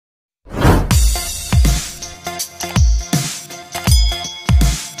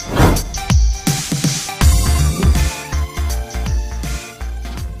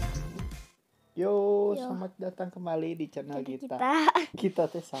datang kembali di channel Jadi kita. kita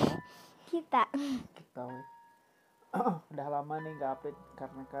Teh salah. Kita We. Udah lama nih gak update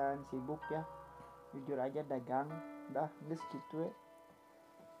karena kan sibuk ya. Jujur aja dagang. Udah geus kitu we.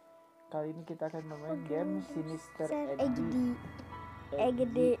 Kali ini kita akan bermain game Sinister Edge.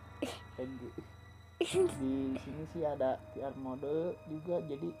 gede. Di sini sih ada VR mode juga,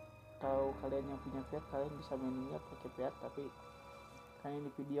 jadi kalau kalian yang punya VR kalian bisa mainnya pakai VR, tapi kan ini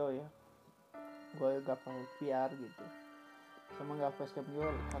video ya, gue gak pakai VR gitu, sama gak facecam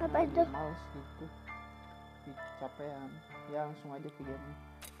juga karena lagi males gitu, kecapean. Ya langsung aja ke game.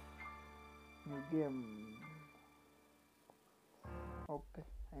 New game. Oke,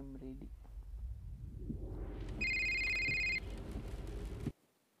 I'm ready.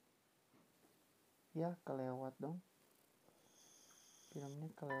 Ya kelewat dong,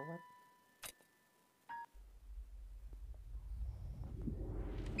 filmnya kelewat.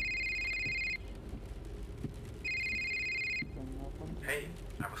 Hey,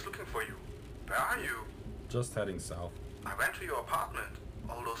 I was looking for you. Where are you? Just heading south. I went to your apartment.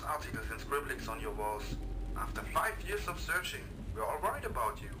 All those articles and scribblings on your walls. After 5 years of searching, we're all worried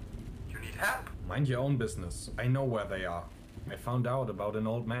about you. You need help? Mind your own business. I know where they are. I found out about an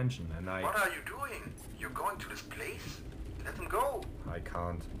old mansion and What are you doing? You're going to this place? Let them go. I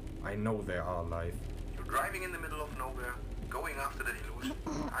can't. I know they are alive. You're driving in the middle of nowhere, going after the delusion.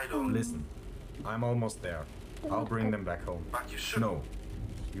 I don't. Listen, I'm almost there. I'll bring them back home. But you should. No,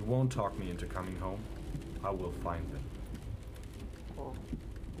 you won't talk me into coming home. I will find them. Oh,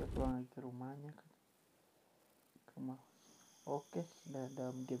 dia pulang ke rumahnya kan. Ke rumah. Oke, udah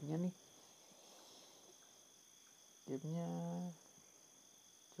dalam gamenya nih. Gamenya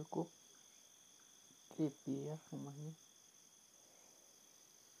cukup creepy ya rumahnya.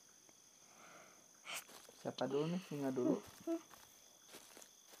 Siapa dulu nih? Singa dulu.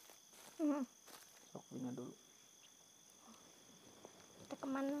 Sok singa dulu. Kita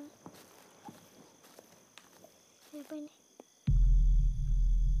kemana? Siapa ini?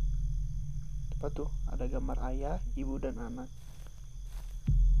 Apa tuh? Ada gambar ayah, ibu dan anak.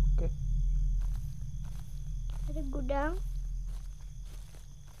 Oke. Ada gudang.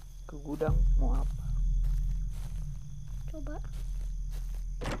 Ke gudang mau apa? Coba.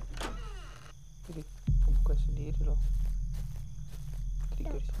 Jadi buka sendiri loh.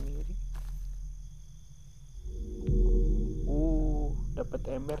 Trigger sendiri. Dapat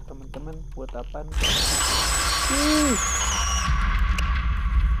ember teman-teman. Buat apaan?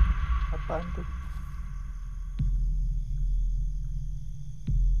 Apaan tuh?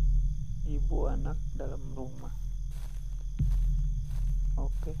 Ibu anak dalam rumah.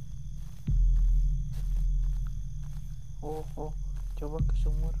 Oke. Oh, coba ke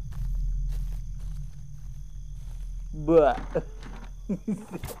sumur. Bah.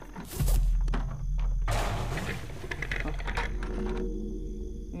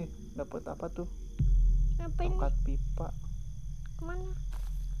 Dapat apa tuh? Apa ini? Tongkat pipa. Kemana?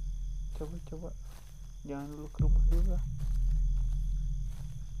 Coba. Jangan dulu ke rumah dulu lah.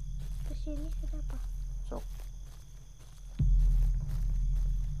 Kesini ada apa? Sok.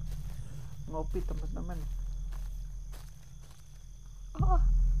 Ngopi teman-teman. Oh.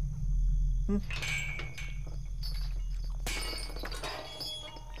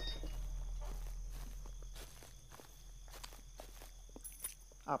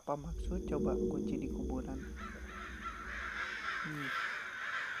 Apa maksud coba kunci di kuburan?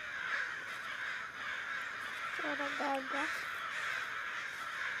 Suara gagak.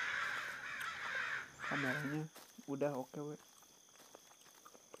 Kameranya udah oke we.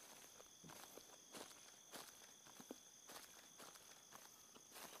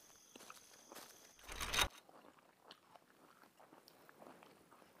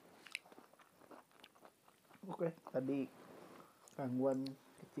 Oke, tadi gangguan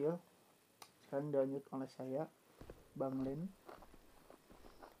kecil. Sekarang dilanjut oleh saya, Bang Len.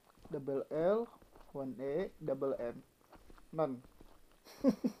 Double L, 1E, double N. Non.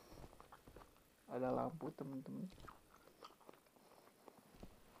 Ada lampu teman-teman.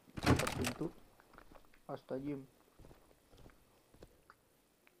 Buka pintu. Astagfirullah.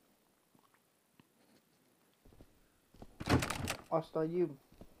 Astagfirullah.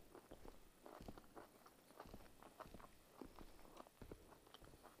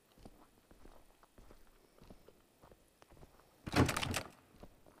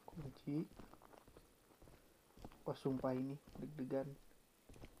 Kunci. Wah sumpah ini deg-degan.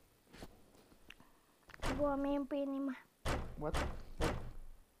 Gua mimpi ini mah. What?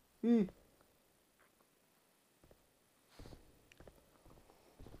 Ih.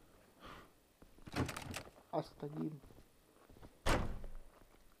 Astagfirullah.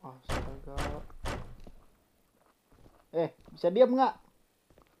 Astaga. Bisa diam nggak?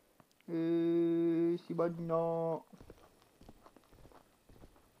 Si Banyo.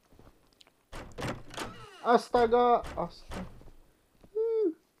 Astaga.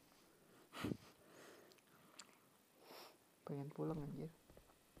 Pengen pulang anjir.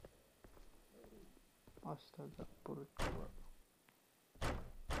 Astaga, perut gua.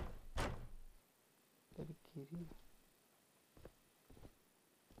 Dari kiri.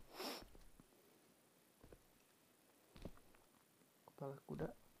 Kepala kuda.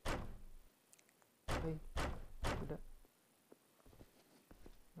 Kuda.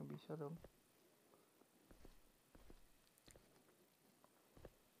 Nggak bisa dong.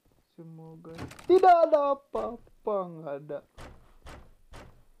 Semoga tidak ada apa-apa. Nggak ada.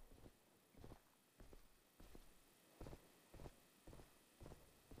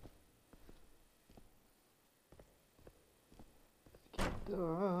 Kita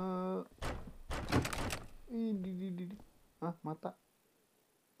ini. Mata.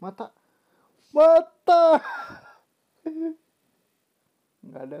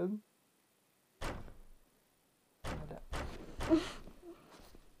 Nggak ada.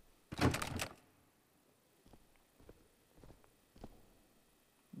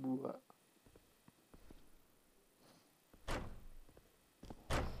 Buah.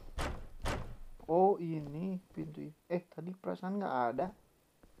 Oh ini pintu. Tadi perasaan nggak ada.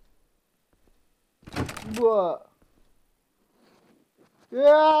 Buah.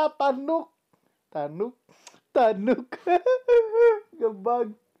 Ya, tanduk. Gebag.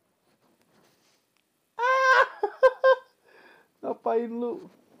 Ngapain lu?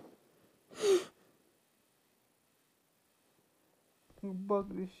 Ngebug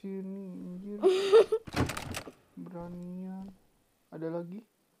di sini, anjir. Beranian. Ada lagi?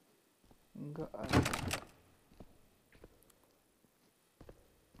 Enggak ada.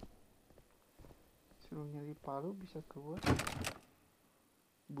 Suruh nyari palu bisa keluar.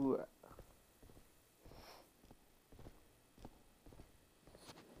 Buah.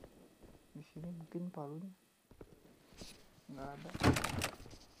 Di sini mungkin palunya. Enggak ada.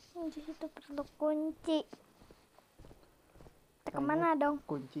 Di situ perlu kunci. Kemana dong?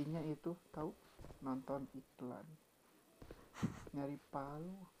 Kuncinya itu tahu, nonton iklan. Nyari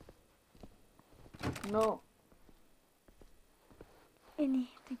palu. No. Ini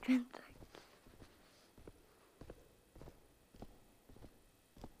tujuan.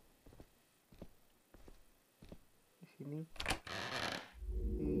 Di sini.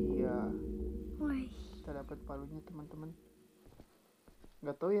 Iya. Woi. Kita dapat palunya teman-teman.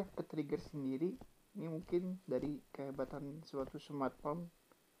 Nggak tahu ya, ke trigger sendiri. Ini mungkin dari kehebatan suatu smartphone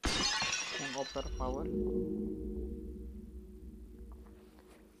yang overpower.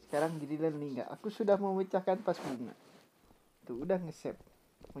 Sekarang giliran nih, aku sudah memecahkan pas bunga. Tuh udah nge-save.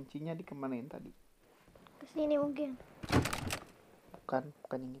 Kuncinya dikemanain tadi? Kesini mungkin. Bukan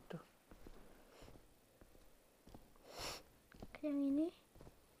yang itu. Yang ini.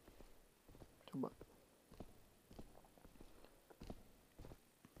 Coba.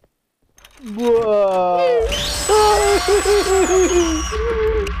 Buah.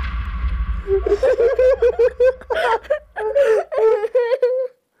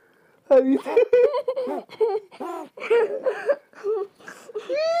 Habis.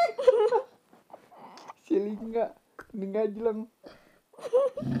 Silingga, ningga jelang.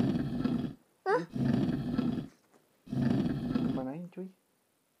 Kemanain cuy?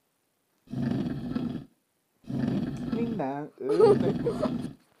 Ningna.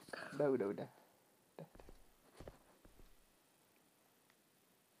 Udah.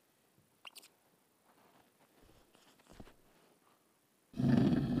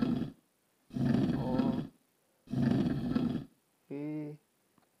 Oh.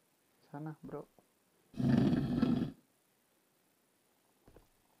 Sana, bro.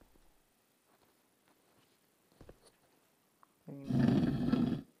 Yang ini.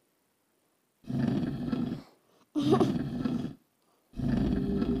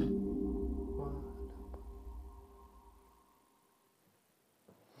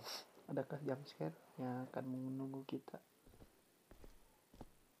 Adakah jump scare yang akan menunggu kita?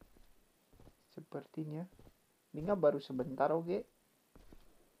 Sepertinya. Ini nggak baru sebentar, oke?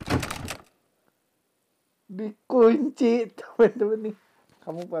 Dikunci, teman-teman nih.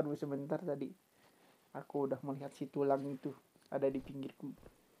 Kamu baru sebentar tadi. Aku udah melihat si tulang itu ada di pinggirku.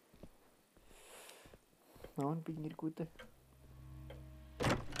 Naon pinggirku teh?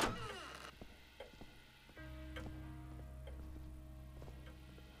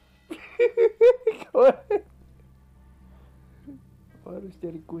 Harus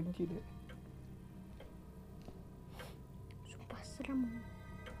cari kunci deh. Sumpah serem.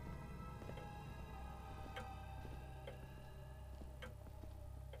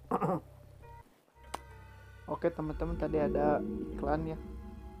 Oke teman-teman, tadi ada iklan ya.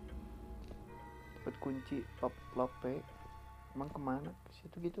 Dapat kunci lope. Emang kemana? Ke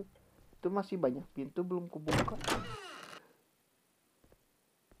situ gitu. Itu masih banyak pintu belum kebuka.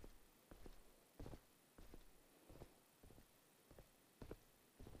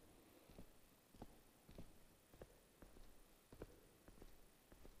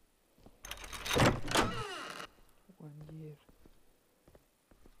 Anjir.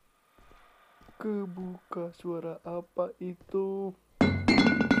 Kebuka, suara apa itu?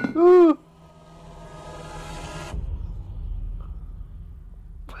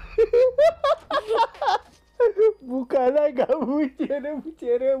 Bukanlah kamu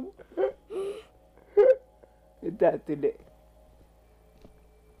cerem. Udah tuh dek.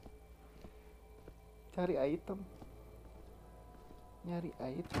 Cari item. Nyari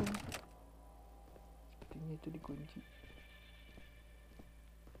item. Sepertinya itu dikunci.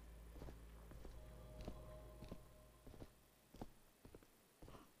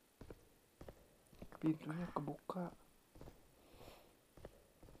 Pintunya kebuka.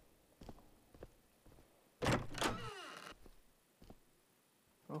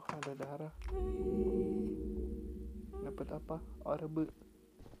 Oh, ada darah. Dapat apa? Orbe.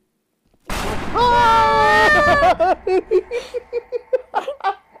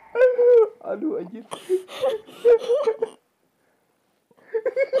 Aduh anjir.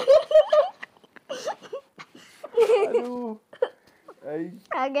 Aduh.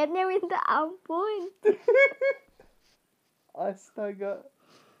 Kagetnya minta ampun. Astaga.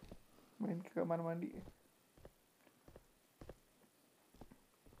 Main ke kamar mandi.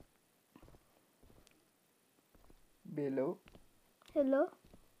 Belo. Halo,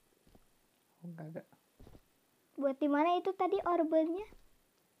 Oh, nggak ada. buat di mana itu tadi orbenya?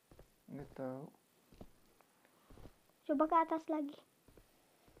 Nggak tahu. Coba ke atas lagi.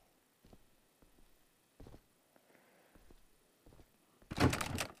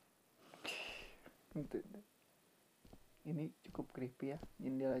 Ini cukup creepy ya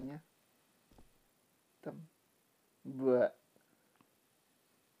jendelanya. Hitam. Buat.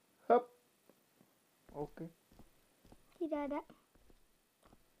 Hop. Oke. Tidak ada.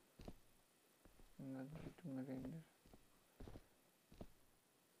 Nggak gitu ngerender.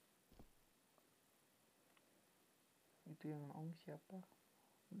 Itu yang mau siapa?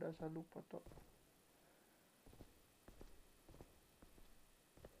 Udah saya lupa toh.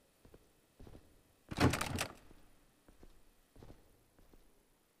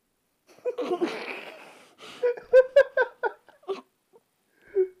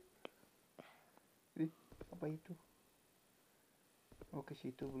 Apa itu? Oh, ke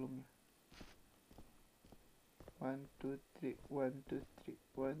situ belum ya? 1 2 3 1 2 3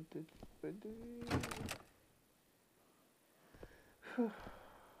 1 2 3 1 2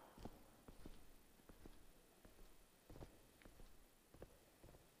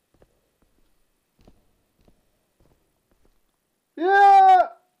 ya.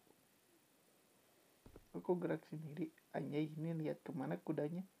 Aku gerak sendiri. Anjay, ini lihat kemana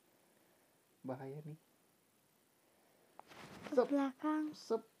kudanya. Bahaya nih. Ke belakang.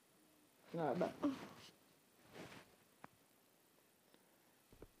 Sep. Nggak ada.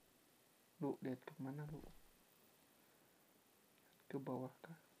 Lu lihat kemana lu? Ke bawah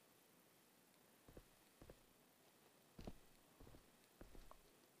kah?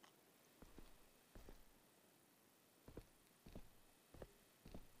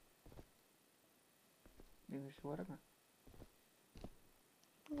 Dengar suara nggak?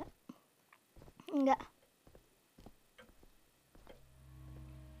 Enggak.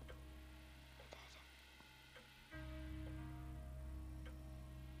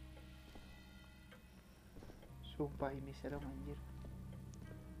 Sumpah ini serem anjir.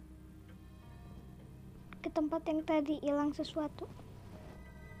 Ke tempat yang tadi hilang sesuatu.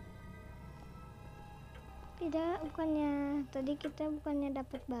 Tidak, bukannya tadi kita bukannya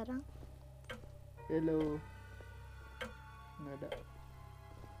dapat barang. Hello. Nggak ada.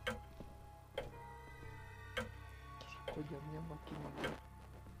 Kok jamnya makin lama?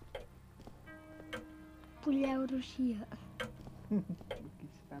 Pulau Rusia.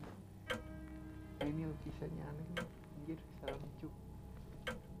 Lukisan. Ini lukisannya aneh nih. Anjir, salah lucu.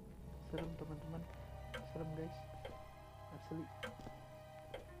 Serem teman-teman. Serem guys. Asli.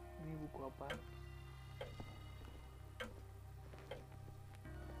 Ini buku apa?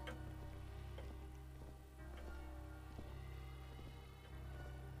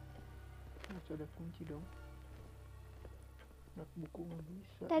 Harus ada kunci dong. Rak buku nggak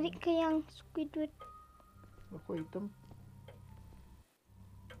bisa. Tadi ke yang Squidward. Loh, kok hitam?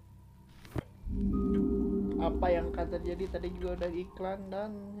 apa yang akan terjadi tadi juga udah iklan,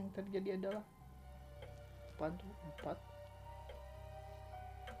 dan yang terjadi adalah apaan tuh? 4.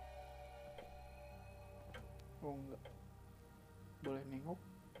 Oh enggak boleh nengok,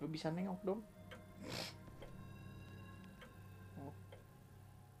 lu bisa nengok dong. Oh,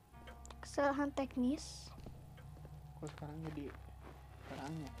 Kesalahan teknis. kok sekarang jadi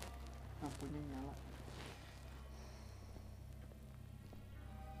terangnya, lampunya nyala.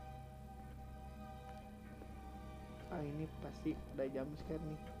 Ah ini pasti udah jam scare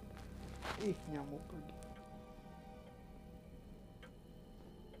nih. Ih nyamuk lagi.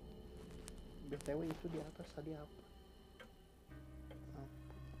 BTW itu di atas tadi apa?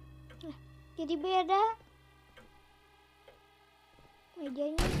 Jadi beda.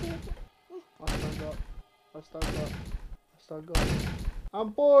 Mejanya beda. Astaga, astaga, astaga.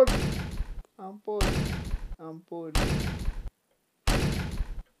 Ampun, ampun, ampun.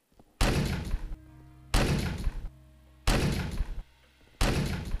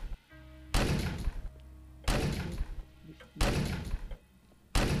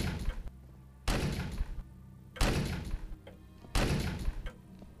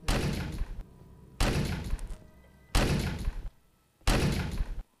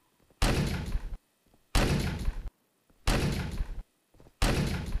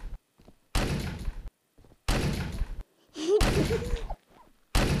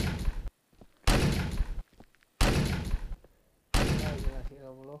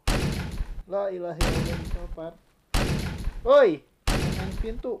 La ilaha illallah dicopot. Woi, main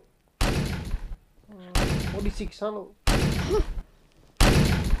pintu. Mau disiksa lo.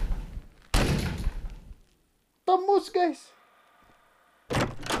 Tembus guys.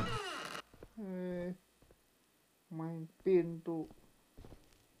 Main pintu.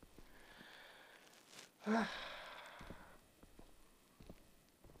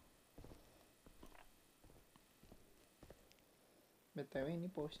 BTW ini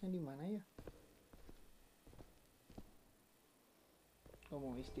pause-nya di mana ya? Gak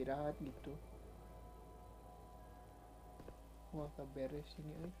mau istirahat gitu. Wah gak beres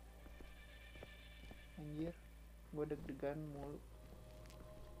ini anjir, gue deg-degan mulu.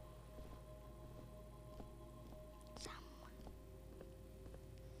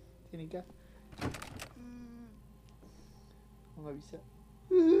 Sini kak. Oh gak bisa.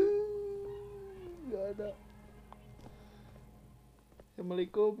 Gak ada.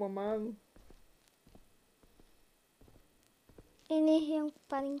 Assalamualaikum mamang. Ini yang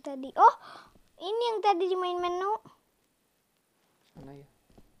paling tadi. Oh, ini yang tadi di main menu. Sana ya.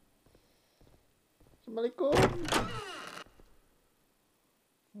 Assalamualaikum.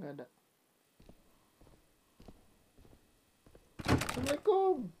 Nggak ada.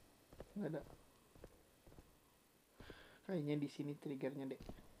 Assalamualaikum. Nggak ada. Kayaknya di sini triggernya deh.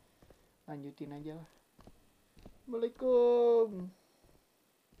 Lanjutin aja lah. Assalamualaikum.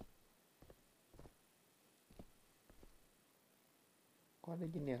 Kok ada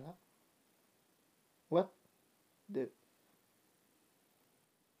jendela? What the?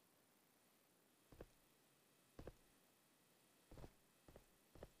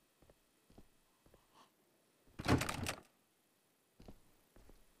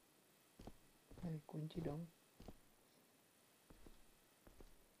 Kunci dong.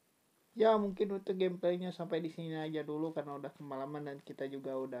 Ya mungkin untuk gameplaynya sampai di sini aja dulu karena udah kemalaman dan kita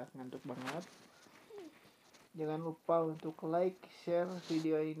juga udah ngantuk banget. Jangan lupa untuk like, share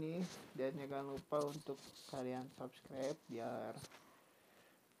video ini, dan jangan lupa untuk kalian subscribe biar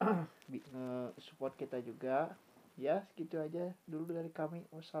support kita juga. Ya segitu aja dulu dari kami.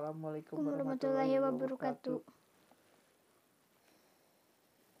 Wassalamualaikum warahmatullahi wabarakatuh.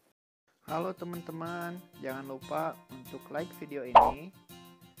 Halo teman-teman, jangan lupa untuk like video ini,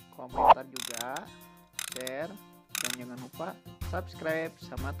 komentar juga, share, dan jangan lupa subscribe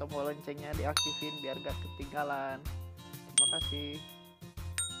sama tombol loncengnya diaktifin biar gak ketinggalan. Terima kasih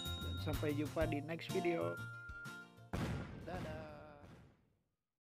dan sampai jumpa di next video.